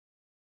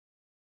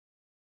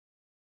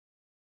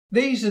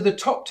These are the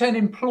top 10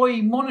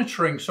 employee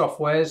monitoring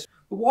softwares,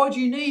 but why do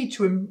you need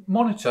to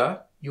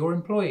monitor your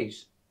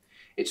employees?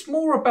 It's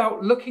more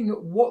about looking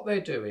at what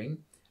they're doing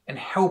and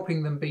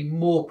helping them be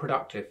more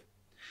productive.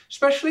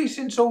 Especially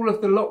since all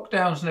of the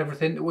lockdowns and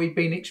everything that we've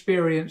been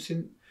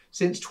experiencing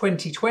since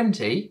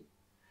 2020,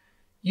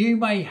 you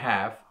may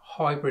have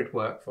hybrid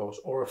workforce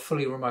or a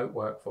fully remote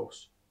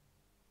workforce.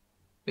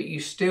 But you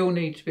still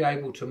need to be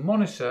able to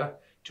monitor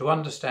to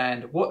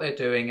understand what they're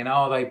doing and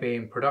are they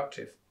being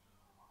productive.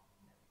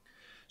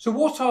 So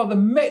what are the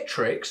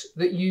metrics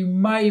that you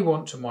may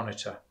want to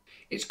monitor?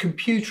 It's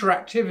computer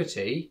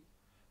activity,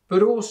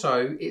 but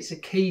also it's a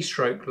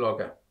keystroke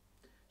logger.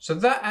 So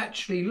that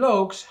actually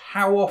logs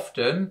how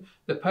often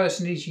the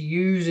person is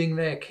using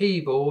their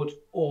keyboard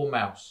or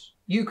mouse.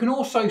 You can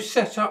also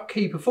set up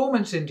key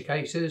performance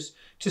indicators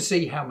to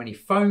see how many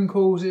phone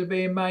calls are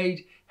being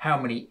made,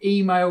 how many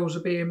emails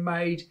are being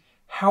made,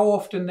 how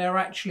often they're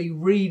actually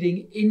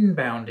reading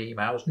inbound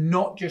emails,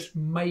 not just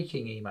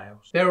making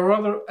emails. There are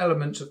other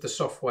elements of the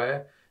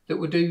software that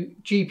will do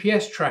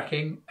GPS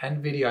tracking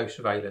and video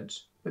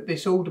surveillance, but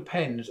this all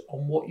depends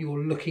on what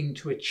you're looking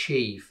to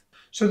achieve.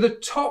 So the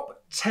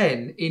top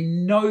 10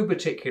 in no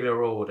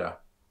particular order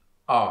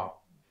are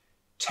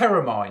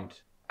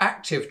Terramind,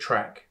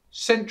 ActiveTrack,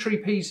 Sentry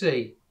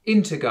PC,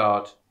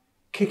 Interguard,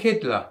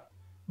 Kikidla,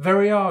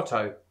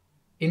 Veriato,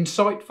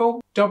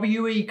 Insightful,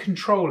 WE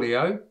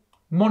Controlio,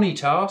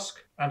 Monitask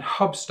and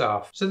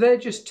Hubstaff. So they're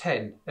just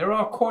 10. There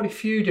are quite a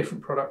few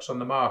different products on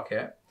the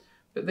market,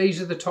 but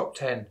these are the top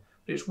 10.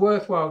 But it's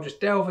worthwhile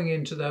just delving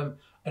into them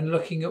and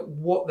looking at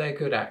what they're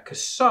good at,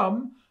 because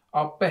some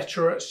are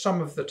better at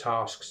some of the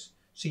tasks,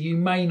 so you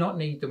may not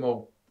need them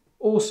all.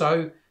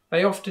 Also,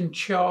 they often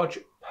charge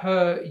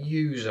per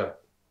user.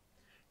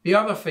 The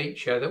other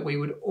feature that we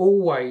would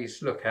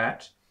always look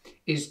at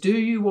is, do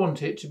you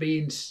want it to be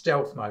in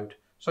stealth mode?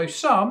 So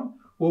some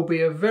will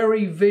be a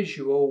very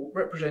visual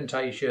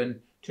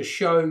representation to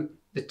show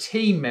the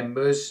team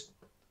members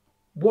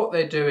what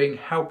they're doing,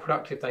 how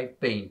productive they've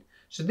been.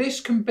 So this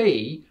can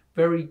be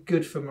very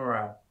good for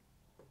morale.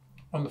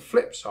 On the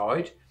flip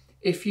side,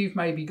 if you've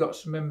maybe got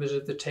some members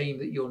of the team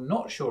that you're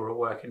not sure are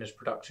working as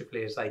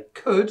productively as they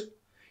could,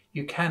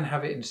 you can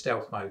have it in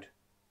stealth mode.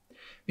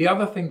 The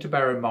other thing to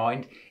bear in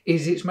mind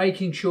is it's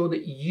making sure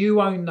that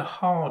you own the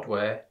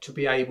hardware to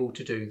be able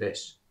to do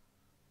this.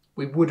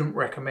 We wouldn't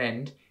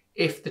recommend,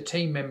 if the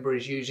team member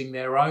is using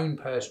their own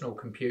personal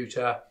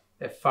computer,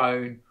 their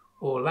phone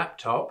or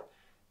laptop,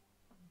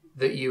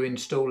 that you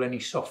install any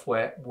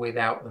software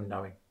without them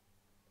knowing.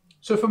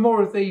 So for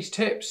more of these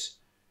tips,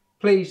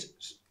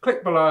 please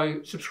click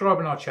below, subscribe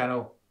on our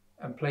channel,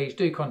 and please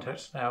do contact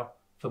us now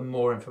for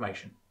more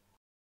information.